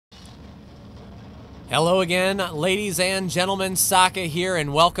Hello again, ladies and gentlemen, Saka here,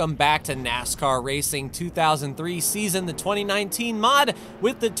 and welcome back to NASCAR Racing 2003 season, the 2019 mod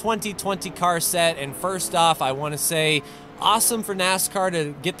with the 2020 car set. And first off, I want to say awesome for NASCAR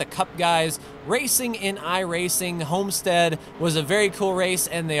to get the Cup guys racing in iRacing. Homestead was a very cool race,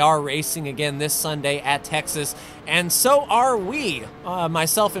 and they are racing again this Sunday at Texas, and so are we.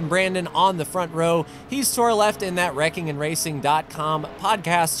 Myself and Brandon on the front row. He's to our left in that wreckingandracing.com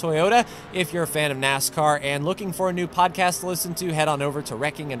podcast Toyota. If you're a fan of NASCAR and looking for a new podcast to listen to, head on over to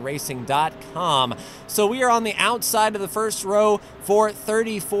wreckingandracing.com. So we are on the outside of the first row for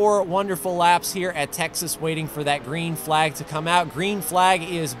 34 wonderful laps here at Texas, waiting for that green flag to come out. Green flag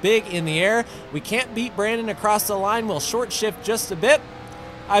is big in the air. We can't beat Brandon across the line. We'll short shift just a bit.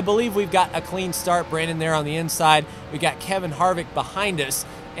 I believe we've got a clean start. Brandon there on the inside. We got Kevin Harvick behind us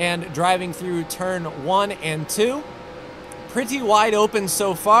and driving through turn 1 and 2. Pretty wide open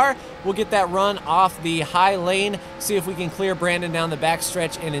so far. We'll get that run off the high lane, see if we can clear Brandon down the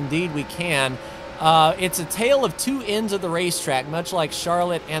backstretch, and indeed we can. It's a tale of two ends of the racetrack, much like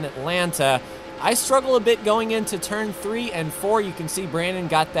Charlotte and Atlanta. I struggle a bit going into turn 3 and 4. You can see Brandon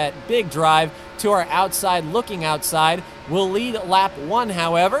got that big drive to our outside, looking outside. We'll lead lap 1,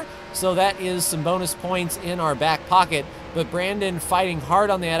 however, so that is some bonus points in our back pocket. But Brandon fighting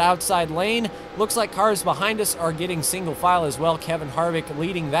hard on that outside lane. Looks like cars behind us are getting single file as well. Kevin Harvick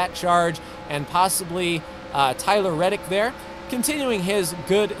leading that charge, and possibly Tyler Reddick there, continuing his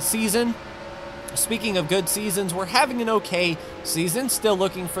good season. Speaking of good seasons, we're having an okay season. Still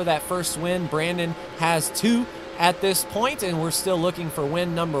looking for that first win. Brandon has 2 at this point, and we're still looking for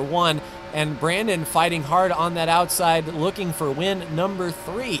win number 1. And Brandon fighting hard on that outside, looking for win number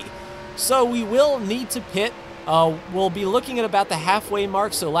 3. So we will need to pit. We'll be looking at about the halfway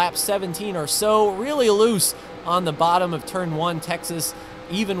mark, so lap 17 or so. Really loose on the bottom of turn 1. Texas,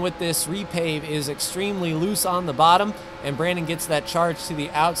 even with this repave, is extremely loose on the bottom, and Brandon gets that charge to the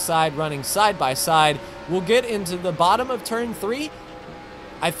outside, running side by side. We'll get into the bottom of turn 3.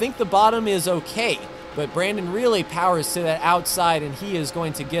 I think the bottom is okay, but Brandon really powers to that outside, and he is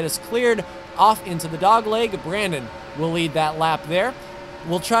going to get us cleared off into the dog leg. Brandon will lead that lap there.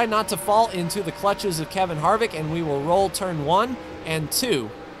 We'll try not to fall into the clutches of Kevin Harvick, and we will roll turn 1 and 2.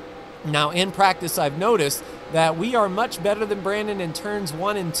 Now, in practice, I've noticed that we are much better than Brandon in turns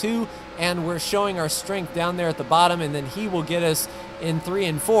 1 and 2, and we're showing our strength down there at the bottom, and then he will get us in 3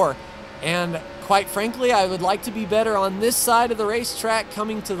 and 4. And quite frankly, I would like to be better on this side of the racetrack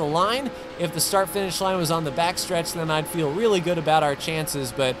coming to the line. If the start-finish line was on the backstretch, then I'd feel really good about our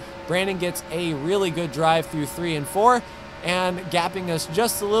chances, but Brandon gets a really good drive through 3 and 4, and gapping us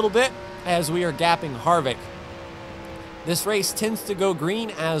just a little bit as we are gapping Harvick. This race tends to go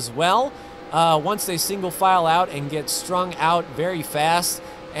green as well once they single file out and get strung out very fast,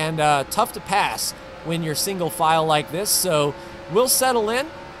 and tough to pass when you're single file like this. So we'll settle in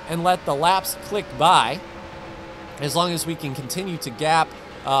and let the laps click by. As long as we can continue to gap,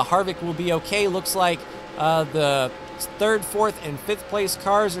 Harvick will be okay. Looks like the 3rd, 4th, and 5th place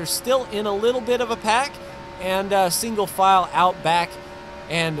cars are still in a little bit of a pack, and single file out back,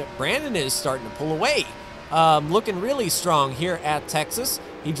 and Brandon is starting to pull away. Looking really strong here at Texas.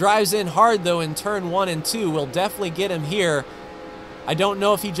 He drives in hard, though, in turn 1 and 2. We'll definitely get him here. I don't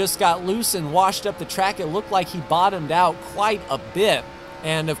know if he just got loose and washed up the track. It looked like he bottomed out quite a bit.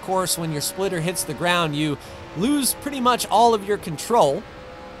 And, of course, when your splitter hits the ground, you lose pretty much all of your control.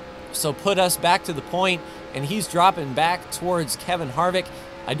 So put us back to the point, and he's dropping back towards Kevin Harvick.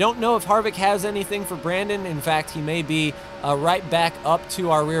 I don't know if Harvick has anything for Brandon. In fact, he may be right back up to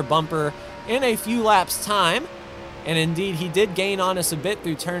our rear bumper in a few laps' time. And indeed, he did gain on us a bit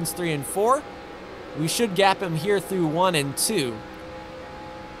through turns 3 and 4. We should gap him here through 1 and 2.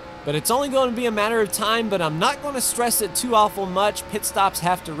 But it's only going to be a matter of time, but I'm not going to stress it too awful much. Pit stops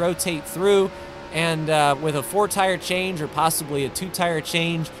have to rotate through, and with a 4-tire change or possibly a 2-tire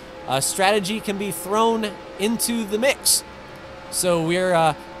change, strategy can be thrown into the mix. So we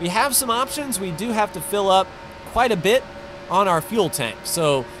have some options. We do have to fill up quite a bit on our fuel tank.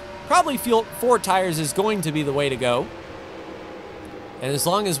 So probably 4 tires is going to be the way to go. And as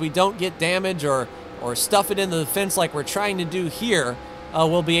long as we don't get damage or stuff it into the fence like we're trying to do here,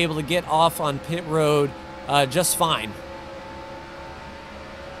 we'll be able to get off on pit road just fine.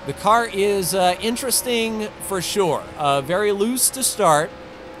 The car is interesting for sure. Very loose to start.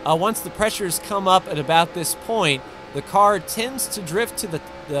 Once the pressures come up at about this point, the car tends to drift to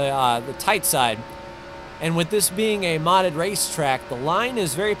the tight side. And with this being a modded racetrack, the line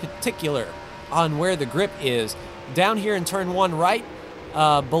is very particular on where the grip is. Down here in turn 1 right,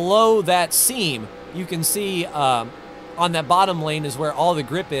 below that seam, you can see on that bottom lane is where all the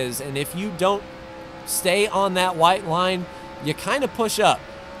grip is, and if you don't stay on that white line, you kind of push up.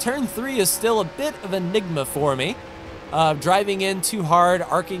 Turn 3 is still a bit of an enigma for me. Driving in too hard,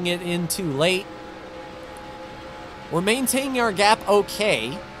 arcing it in too late. We're maintaining our gap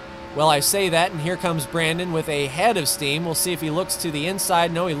okay. Well, I say that, and here comes Brandon with a head of steam. We'll see if he looks to the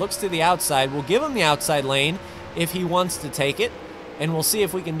inside. No, he looks to the outside. We'll give him the outside lane if he wants to take it, and we'll see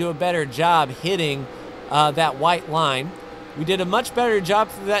if we can do a better job hitting that white line. We did a much better job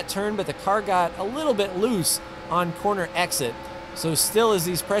through that turn, but the car got a little bit loose on corner exit. So still, as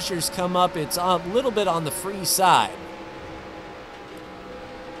these pressures come up, it's a little bit on the free side.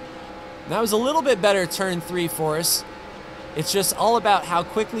 That was a little bit better turn 3 for us. It's just all about how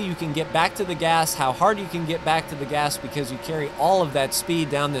quickly you can get back to the gas, how hard you can get back to the gas, because you carry all of that speed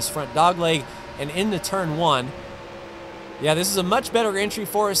down this front dogleg and into turn 1. Yeah, this is a much better entry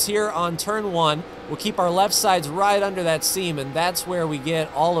for us here on turn 1. We'll keep our left sides right under that seam, and that's where we get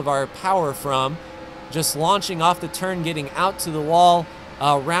all of our power from. Just launching off the turn, getting out to the wall,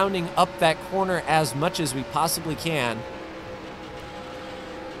 rounding up that corner as much as we possibly can.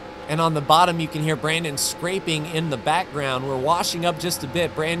 And on the bottom, you can hear Brandon scraping in the background. We're washing up just a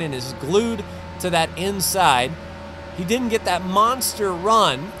bit. Brandon is glued to that inside. He didn't get that monster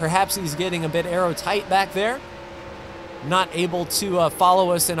run. Perhaps he's getting a bit aero-tight back there. Not able to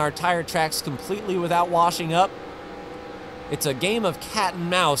follow us in our tire tracks completely without washing up. It's a game of cat and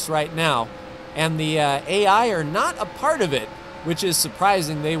mouse right now. And the AI are not a part of it, which is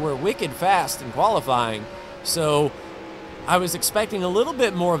surprising. They were wicked fast in qualifying. So I was expecting a little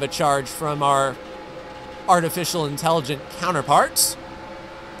bit more of a charge from our artificial intelligent counterparts,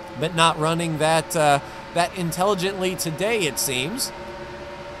 but not running that intelligently today, it seems.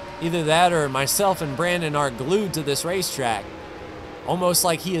 Either that or myself and Brandon are glued to this racetrack. Almost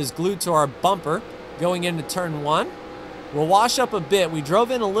like he is glued to our bumper going into turn 1. We'll wash up a bit. We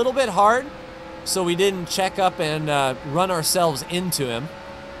drove in a little bit hard, so we didn't check up and run ourselves into him.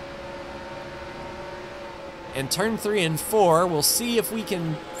 And turn 3 and 4, we'll see if we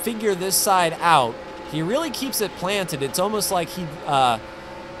can figure this side out. He really keeps it planted. It's almost like he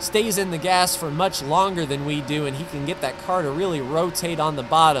stays in the gas for much longer than we do, and he can get that car to really rotate on the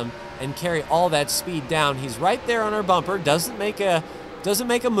bottom and carry all that speed down. He's right there on our bumper, doesn't make a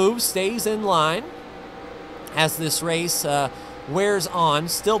move, stays in line as this race wears on.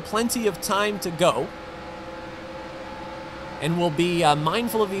 Still plenty of time to go. And we'll be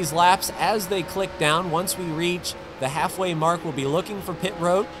mindful of these laps as they click down. Once we reach the halfway mark, we'll be looking for pit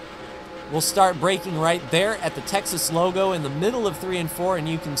road. We'll start braking right there at the Texas logo in the middle of 3 and 4, and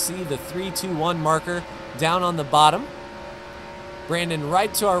you can see the 3-2-1 marker down on the bottom. Brandon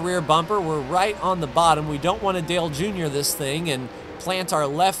right to our rear bumper. We're right on the bottom. We don't want to Dale Jr. this thing and plant our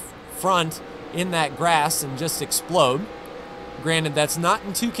left front in that grass and just explode. Granted, that's not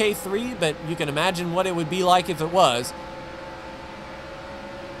in 2K3, but you can imagine what it would be like if it was.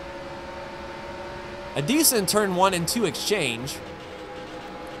 A decent turn 1 and 2 exchange.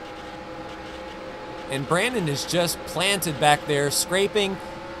 And Brandon is just planted back there, scraping.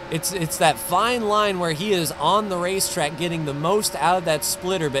 It's that fine line where he is on the racetrack getting the most out of that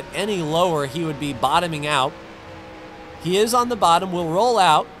splitter, but any lower he would be bottoming out. He is on the bottom. We'll roll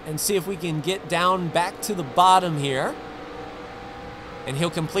out and see if we can get down back to the bottom here. And he'll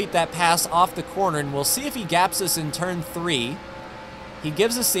complete that pass off the corner, and we'll see if he gaps us in turn 3. He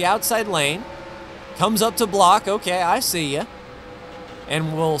gives us the outside lane. Comes up to block. Okay, I see you.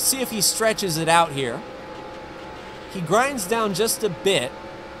 And we'll see if he stretches it out here. He grinds down just a bit.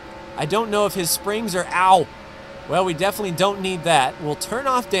 I don't know if his springs are... Ow! Well, we definitely don't need that. We'll turn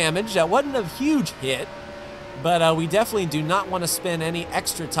off damage. That wasn't a huge hit, but we definitely do not want to spend any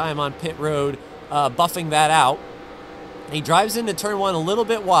extra time on pit road buffing that out. He drives into turn 1 a little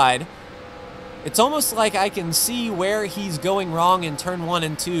bit wide. It's almost like I can see where he's going wrong in turn 1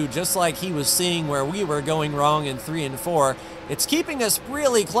 and 2, just like he was seeing where we were going wrong in 3 and 4. It's keeping us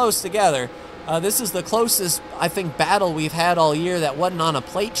really close together. This is the closest, I think, battle we've had all year that wasn't on a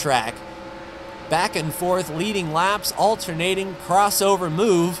plate track. Back and forth, leading laps, alternating, crossover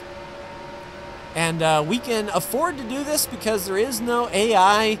move. And we can afford to do this because there is no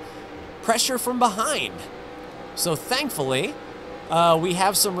AI pressure from behind. So thankfully, we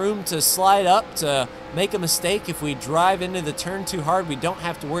have some room to slide up to make a mistake. If we drive into the turn too hard, we don't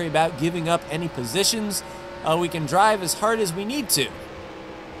have to worry about giving up any positions. We can drive as hard as we need to,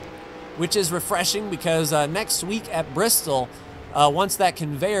 which is refreshing because next week at Bristol, once that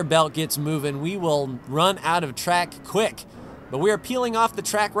conveyor belt gets moving, we will run out of track quick. But we are peeling off the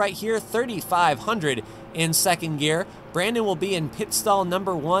track right here, 3,500 in second gear. Brandon will be in pit stall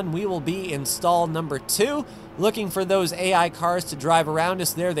number 1. We will be in stall number 2. looking for those AI cars to drive around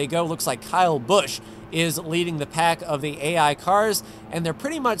us. There they go. Looks like Kyle Busch is leading the pack of the AI cars, and they're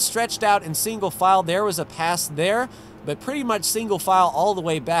pretty much stretched out in single file. There was a pass there, but pretty much single file all the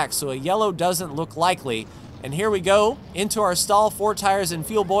way back, so a yellow doesn't look likely. And here we go into our stall. 4 tires and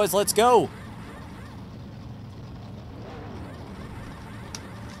fuel, boys. Let's go.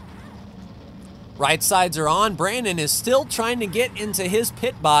 Right sides are on. Brandon is still trying to get into his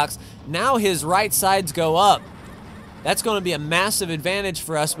pit box. Now his right sides go up. That's going to be a massive advantage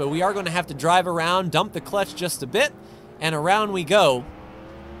for us, but we are going to have to drive around, dump the clutch just a bit, and around we go.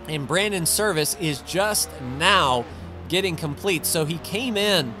 And Brandon's service is just now getting complete. So he came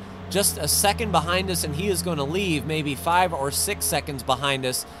in just a second behind us, and he is going to leave maybe 5 or 6 seconds behind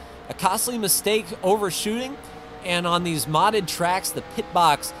us. A costly mistake overshooting, and on these modded tracks, the pit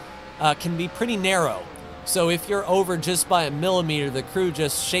box can be pretty narrow. So if you're over just by a millimeter, the crew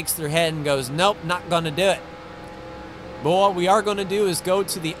just shakes their head and goes, nope, not going to do it. But what we are going to do is go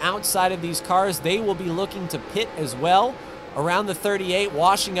to the outside of these cars. They will be looking to pit as well. Around the 38,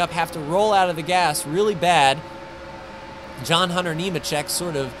 washing up, have to roll out of the gas really bad. John Hunter Nemechek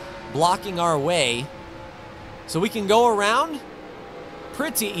sort of blocking our way. So we can go around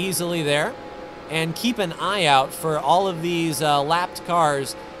pretty easily there and keep an eye out for all of these lapped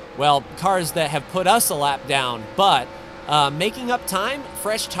cars. Well, cars that have put us a lap down, but making up time.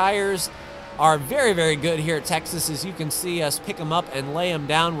 Fresh tires are very, very good here at Texas. As you can see us pick them up and lay them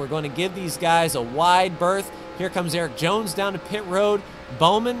down. We're going to give these guys a wide berth. Here comes Eric Jones down to pit road.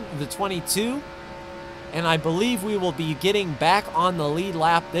 Bowman, the 22. And I believe we will be getting back on the lead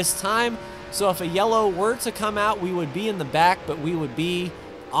lap this time. So if a yellow were to come out, we would be in the back, but we would be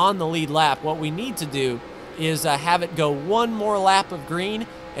on the lead lap. What we need to do is have it go one more lap of green,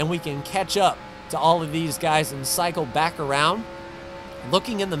 and we can catch up to all of these guys and cycle back around.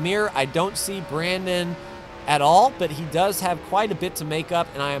 Looking in the mirror, I don't see Brandon at all, but he does have quite a bit to make up,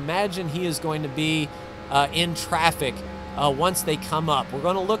 and I imagine he is going to be in traffic once they come up. We're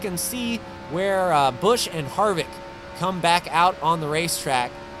going to look and see where Busch and Harvick come back out on the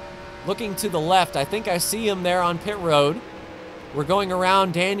racetrack. Looking to the left, I think I see him there on pit road. We're going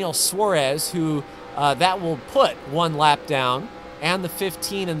around Daniel Suarez, who that will put 1 lap down, and the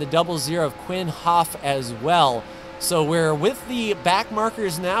 15 and the 00 of Quinn Hoff as well. So we're with the back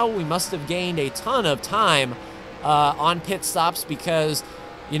markers now. We must have gained a ton of time on pit stops because,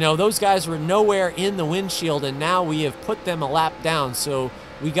 you know, those guys were nowhere in the windshield, and now we have put them a lap down. So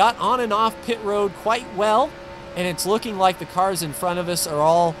we got on and off pit road quite well, and it's looking like the cars in front of us are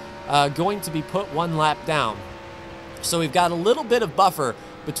all going to be put 1 lap down. So we've got a little bit of buffer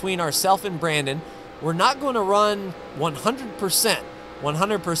between ourselves and Brandon. We're not going to run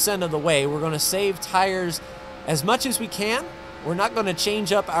 100% of the way. We're going to save tires as much as we can. We're not going to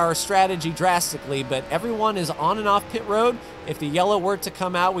change up our strategy drastically, but everyone is on and off pit road. If the yellow were to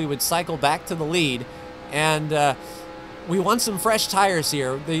come out, we would cycle back to the lead. And we want some fresh tires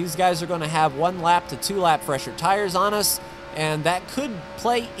here. These guys are going to have 1 lap to 2 lap fresher tires on us, and that could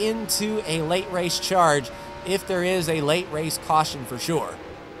play into a late race charge if there is a late race caution for sure.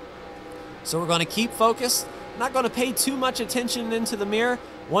 So we're going to keep focused. Not going to pay too much attention into the mirror.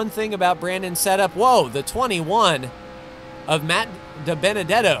 One thing about Brandon's setup, whoa, the 21 of Matt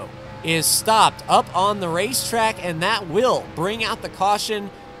DiBenedetto is stopped up on the racetrack, and that will bring out the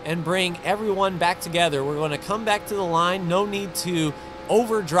caution and bring everyone back together. We're going to come back to the line. No need to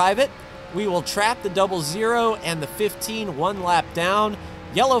overdrive it. We will trap the 00 and the 15 1 lap down.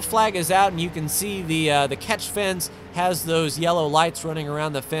 Yellow flag is out, and you can see the catch fence has those yellow lights running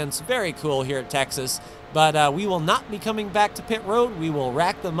around the fence. Very cool here at Texas. But we will not be coming back to pit road. We will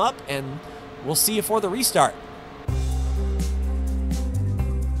rack them up, and we'll see you for the restart.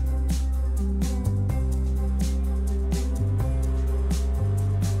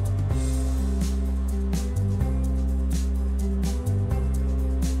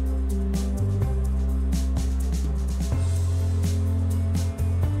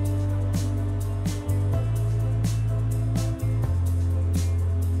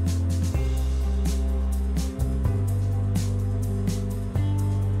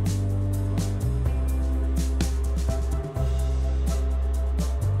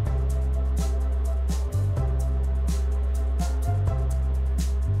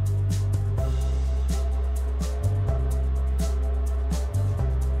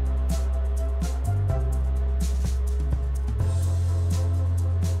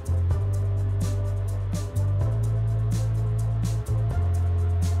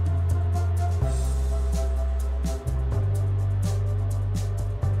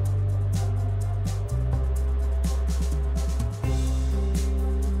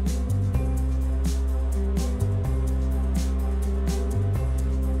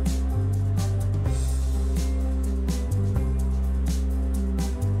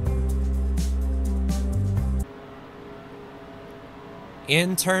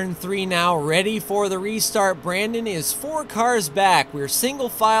 In turn 3 now, ready for the restart. Brandon is 4 cars back. We're single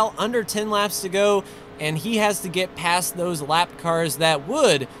file, under 10 laps to go, and he has to get past those lap cars that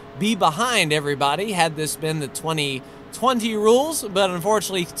would be behind everybody had this been the 2020 rules, but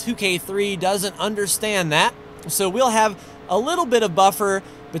unfortunately 2K3 doesn't understand that. So we'll have a little bit of buffer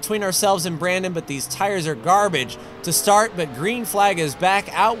between ourselves and Brandon, but these tires are garbage to start. But green flag is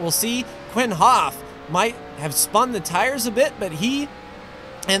back out. We'll see. Quinn Hoff might have spun the tires a bit, but he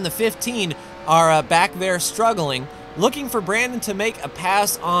and the 15 are back there struggling, looking for Brandon to make a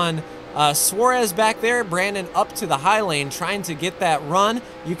pass on Suarez back there. Brandon up to the high lane trying to get that run.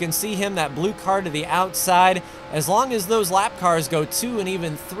 You can see him, that blue car to the outside. As long as those lap cars go 2 and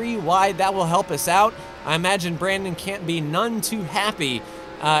even 3 wide, that will help us out. I imagine Brandon can't be none too happy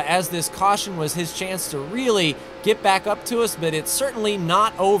as this caution was his chance to really get back up to us, but it's certainly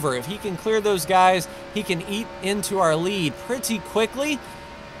not over. If he can clear those guys, he can eat into our lead pretty quickly.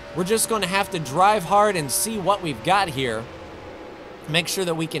 We're just going to have to drive hard and see what we've got here. Make sure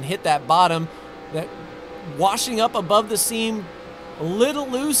that we can hit that bottom. That washing up above the seam, a little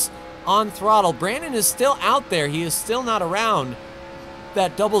loose on throttle. Brandon is still out there. He is still not around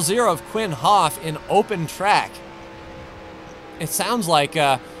that 00 of Quinn Hoff in open track. It sounds like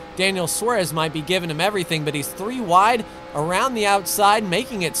Daniel Suarez might be giving him everything, but he's 3 wide around the outside,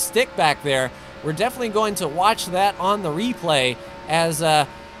 making it stick back there. We're definitely going to watch that on the replay, as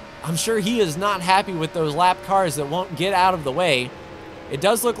I'm sure he is not happy with those lap cars that won't get out of the way. It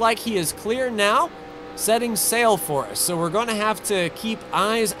does look like he is clear now, setting sail for us. So we're going to have to keep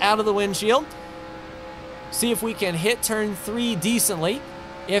eyes out of the windshield, see if we can hit turn 3 decently.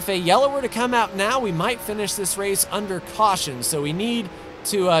 If a yellow were to come out now, we might finish this race under caution. So we need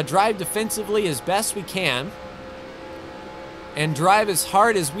to drive defensively as best we can and drive as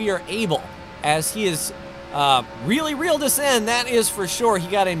hard as we are able, as he is really reeled us in, that is for sure. He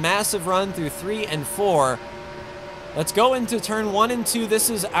got a massive run through 3 and 4. Let's go into turn 1 and 2. This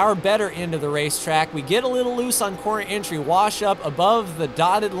is our better end of the racetrack. We get a little loose on corner entry, wash up above the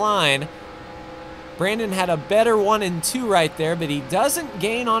dotted line. Brandon had a better 1 and 2 right there, but he doesn't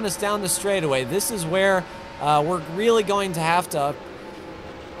gain on us down the straightaway. This is where we're really going to have to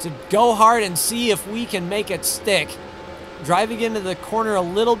go hard and see if we can make it stick. Driving into the corner a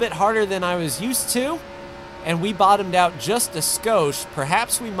little bit harder than I was used to, and we bottomed out just a skosh.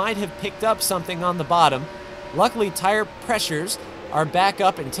 Perhaps we might have picked up something on the bottom. Luckily, tire pressures are back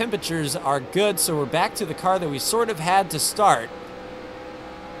up and temperatures are good, so we're back to the car that we sort of had to start.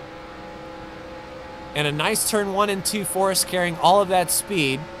 And a nice turn 1 and 2 for us, carrying all of that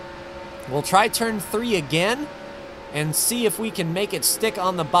speed. We'll try turn 3 again and see if we can make it stick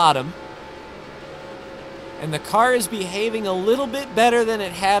on the bottom. And the car is behaving a little bit better than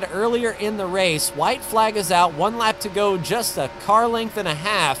it had earlier in the race. White flag is out, 1 lap to go, just a car length and a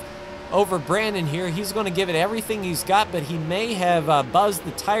half over Brandon here. He's going to give it everything he's got, but he may have buzzed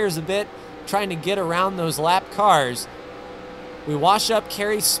the tires a bit trying to get around those lap cars. We wash up,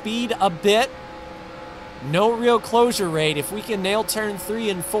 carry speed a bit. No real closure rate. If we can nail turn 3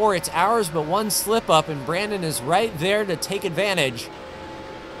 and 4, it's ours, but 1 slip up, and Brandon is right there to take advantage.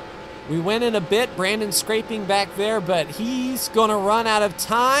 We went in a bit, Brandon scraping back there, but he's going to run out of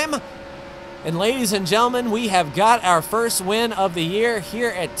time. And ladies and gentlemen, we have got our first win of the year here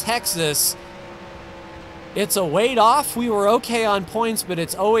at Texas. It's a weight off. We were okay on points, but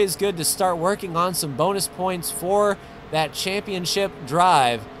it's always good to start working on some bonus points for that championship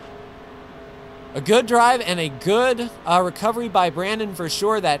drive. A good drive and a good recovery by Brandon for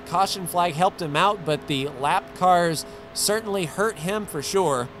sure. That caution flag helped him out, but the lap cars certainly hurt him for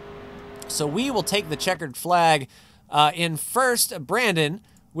sure. So we will take the checkered flag in first. Brandon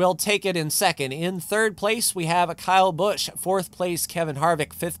will take it in second. In third place, we have Kyle Busch. Fourth place, Kevin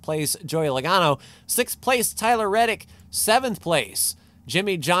Harvick. Fifth place, Joey Logano. Sixth place, Tyler Reddick. Seventh place,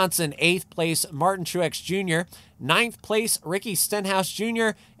 Jimmy Johnson. Eighth place, Martin Truex Jr. Ninth place, Ricky Stenhouse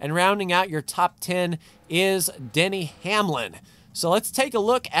Jr. And rounding out your top 10 is Denny Hamlin. So let's take a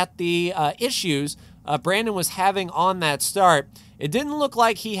look at the issues Brandon was having on that start. It didn't look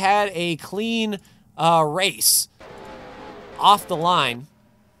like he had a clean race off the line.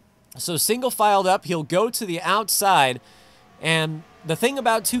 So single filed up, he'll go to the outside. And the thing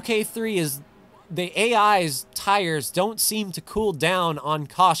about 2K3 is the AI's tires don't seem to cool down on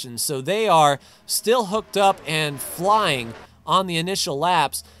caution. So they are still hooked up and flying on the initial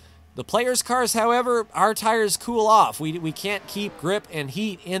laps. The players' cars, however, our tires cool off. We can't keep grip and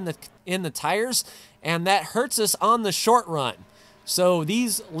heat in the tires, and that hurts us on the short run. So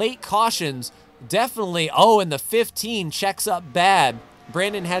these late cautions definitely, and the 15 checks up bad.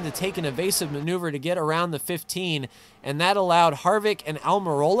 Brandon had to take an evasive maneuver to get around the 15, and that allowed Harvick and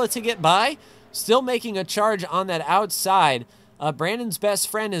Almirola to get by, still making a charge on that outside. Brandon's best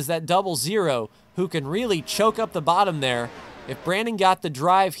friend is that 00, who can really choke up the bottom there. If Brandon got the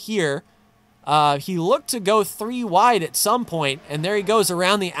drive here, he looked to go 3 wide at some point, and there he goes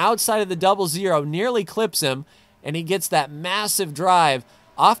around the outside of the 00, nearly clips him, and he gets that massive drive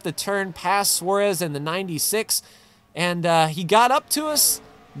off the turn past Suarez in the 96, and he got up to us,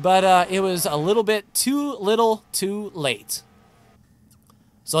 but it was a little bit too little too late.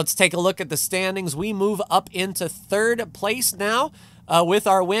 So let's take a look at the standings. We move up into 3rd place now with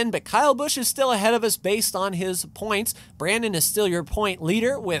our win, but Kyle Busch is still ahead of us based on his points. Brandon is still your point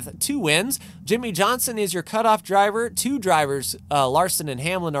leader with 2 wins. Jimmy Johnson is your cutoff driver. 2 drivers, Larson and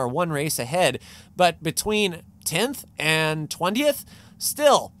Hamlin, are 1 race ahead. But between 10th and 20th,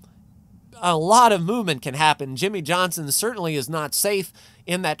 still a lot of movement can happen. Jimmy Johnson certainly is not safe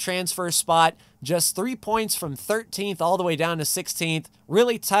in that transfer spot. Just 3 points from 13th all the way down to 16th.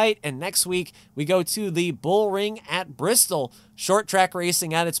 Really tight, and next week we go to the Bull Ring at Bristol. Short track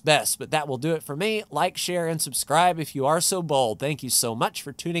racing at its best, but that will do it for me. Like, share, and subscribe if you are so bold. Thank you so much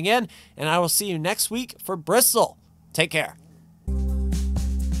for tuning in, and I will see you next week for Bristol. Take care.